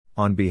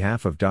On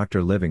behalf of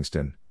Dr.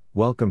 Livingston,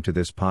 welcome to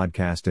this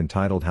podcast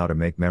entitled How to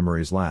Make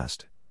Memories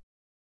Last.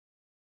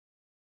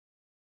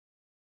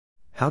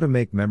 How to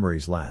make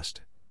memories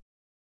last.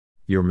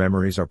 Your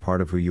memories are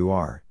part of who you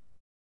are.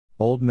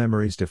 Old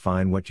memories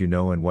define what you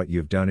know and what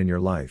you've done in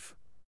your life.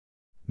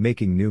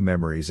 Making new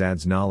memories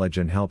adds knowledge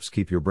and helps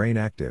keep your brain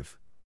active.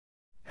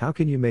 How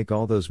can you make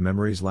all those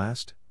memories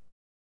last?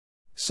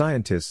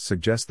 Scientists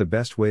suggest the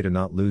best way to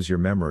not lose your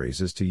memories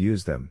is to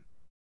use them.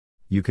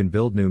 You can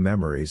build new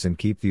memories and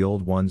keep the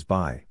old ones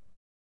by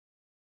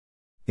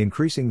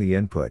increasing the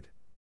input.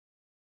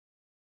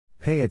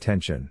 Pay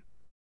attention.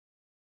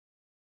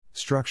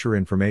 Structure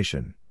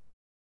information.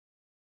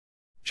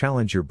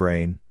 Challenge your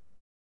brain.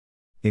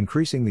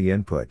 Increasing the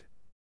input.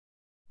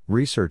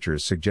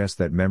 Researchers suggest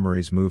that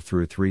memories move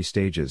through 3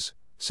 stages: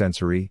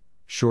 sensory,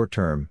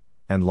 short-term,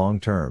 and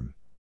long-term.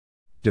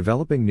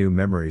 Developing new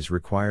memories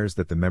requires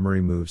that the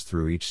memory moves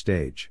through each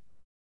stage.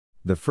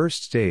 The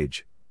first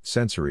stage,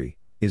 sensory,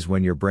 is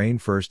when your brain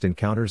first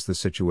encounters the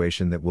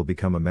situation that will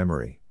become a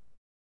memory.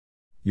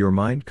 Your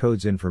mind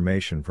codes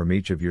information from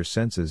each of your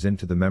senses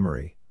into the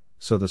memory,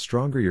 so the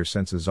stronger your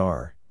senses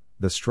are,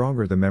 the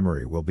stronger the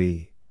memory will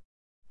be.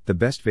 The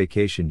best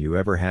vacation you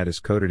ever had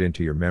is coded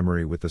into your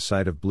memory with the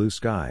sight of blue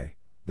sky,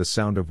 the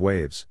sound of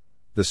waves,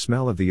 the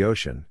smell of the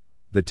ocean,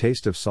 the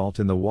taste of salt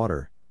in the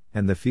water,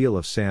 and the feel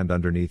of sand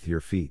underneath your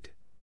feet.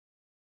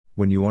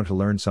 When you want to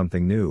learn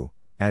something new,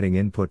 adding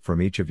input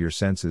from each of your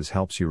senses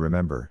helps you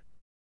remember.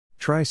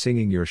 Try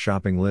singing your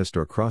shopping list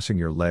or crossing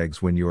your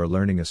legs when you are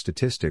learning a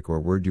statistic or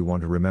word you want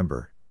to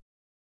remember.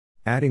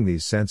 Adding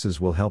these senses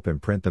will help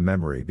imprint the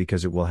memory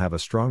because it will have a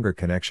stronger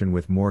connection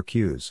with more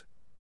cues.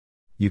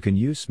 You can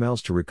use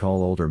smells to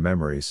recall older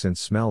memories since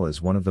smell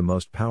is one of the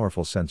most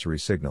powerful sensory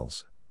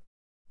signals.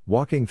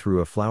 Walking through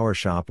a flower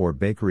shop or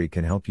bakery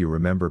can help you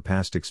remember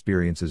past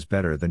experiences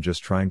better than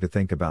just trying to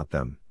think about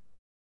them.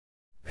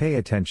 Pay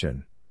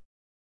attention.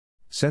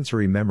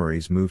 Sensory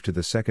memories move to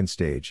the second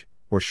stage,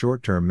 or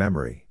short-term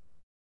memory.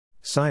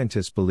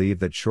 Scientists believe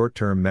that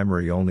short-term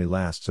memory only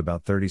lasts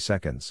about 30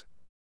 seconds.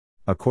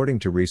 According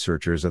to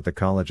researchers at the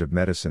College of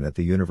Medicine at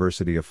the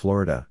University of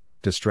Florida,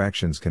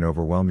 distractions can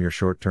overwhelm your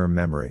short-term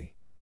memory.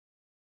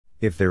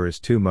 If there is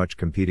too much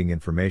competing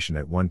information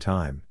at one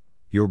time,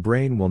 your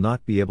brain will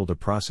not be able to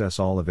process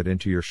all of it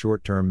into your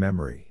short-term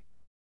memory.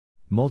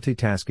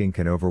 Multitasking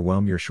can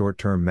overwhelm your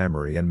short-term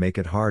memory and make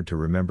it hard to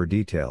remember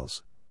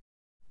details.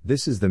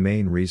 This is the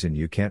main reason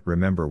you can't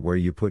remember where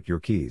you put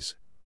your keys.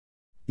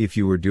 If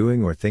you were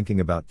doing or thinking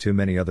about too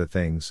many other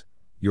things,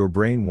 your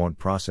brain won't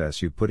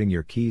process you putting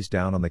your keys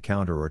down on the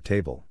counter or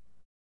table.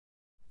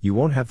 You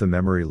won't have the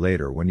memory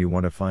later when you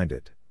want to find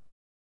it.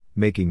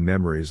 Making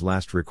memories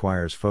last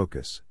requires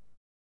focus.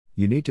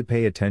 You need to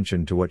pay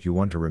attention to what you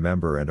want to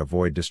remember and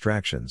avoid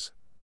distractions.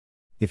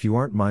 If you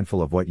aren't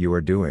mindful of what you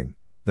are doing,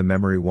 the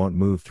memory won't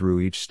move through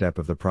each step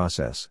of the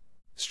process.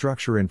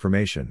 Structure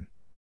information.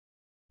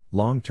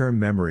 Long-term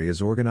memory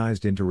is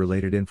organized into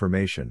related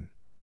information.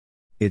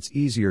 It's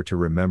easier to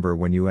remember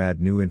when you add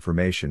new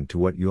information to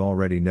what you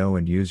already know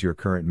and use your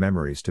current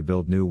memories to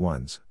build new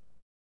ones.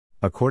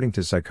 According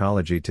to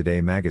Psychology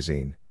Today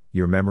magazine,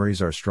 your memories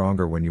are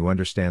stronger when you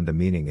understand the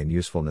meaning and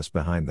usefulness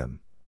behind them.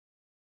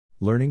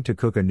 Learning to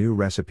cook a new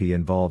recipe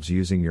involves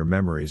using your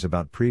memories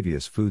about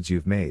previous foods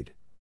you've made.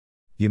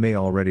 You may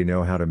already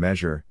know how to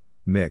measure,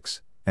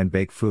 mix, and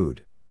bake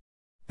food.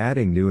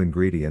 Adding new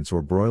ingredients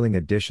or broiling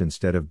a dish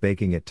instead of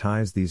baking it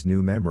ties these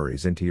new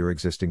memories into your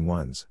existing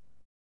ones.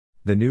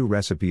 The new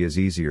recipe is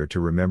easier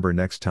to remember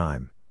next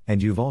time,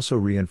 and you've also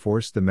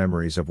reinforced the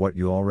memories of what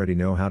you already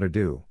know how to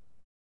do.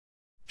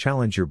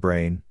 Challenge your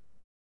brain.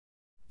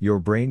 Your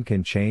brain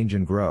can change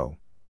and grow.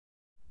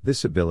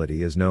 This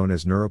ability is known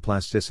as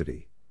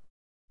neuroplasticity.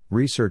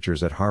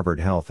 Researchers at Harvard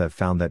Health have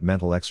found that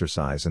mental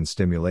exercise and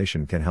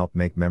stimulation can help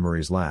make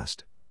memories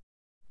last.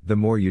 The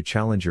more you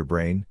challenge your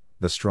brain,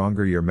 the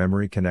stronger your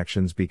memory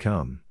connections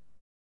become.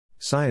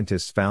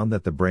 Scientists found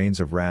that the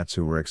brains of rats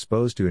who were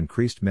exposed to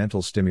increased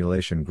mental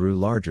stimulation grew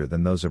larger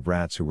than those of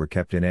rats who were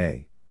kept in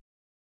a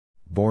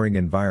boring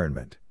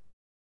environment.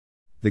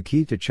 The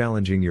key to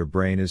challenging your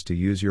brain is to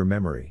use your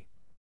memory.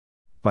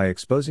 By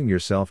exposing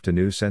yourself to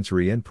new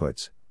sensory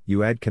inputs,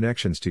 you add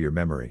connections to your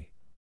memory.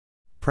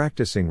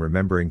 Practicing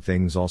remembering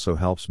things also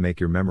helps make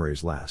your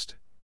memories last.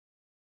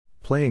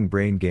 Playing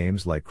brain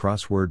games like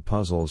crossword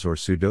puzzles or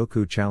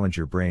Sudoku challenge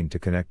your brain to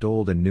connect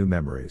old and new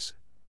memories.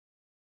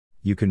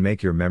 You can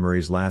make your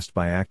memories last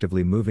by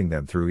actively moving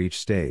them through each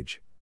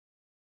stage.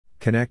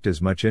 Connect as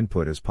much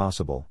input as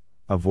possible,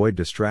 avoid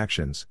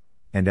distractions,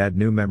 and add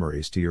new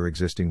memories to your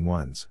existing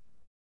ones.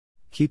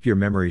 Keep your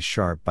memories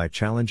sharp by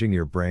challenging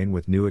your brain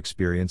with new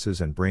experiences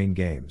and brain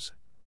games.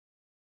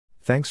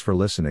 Thanks for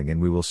listening,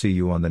 and we will see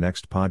you on the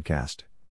next podcast.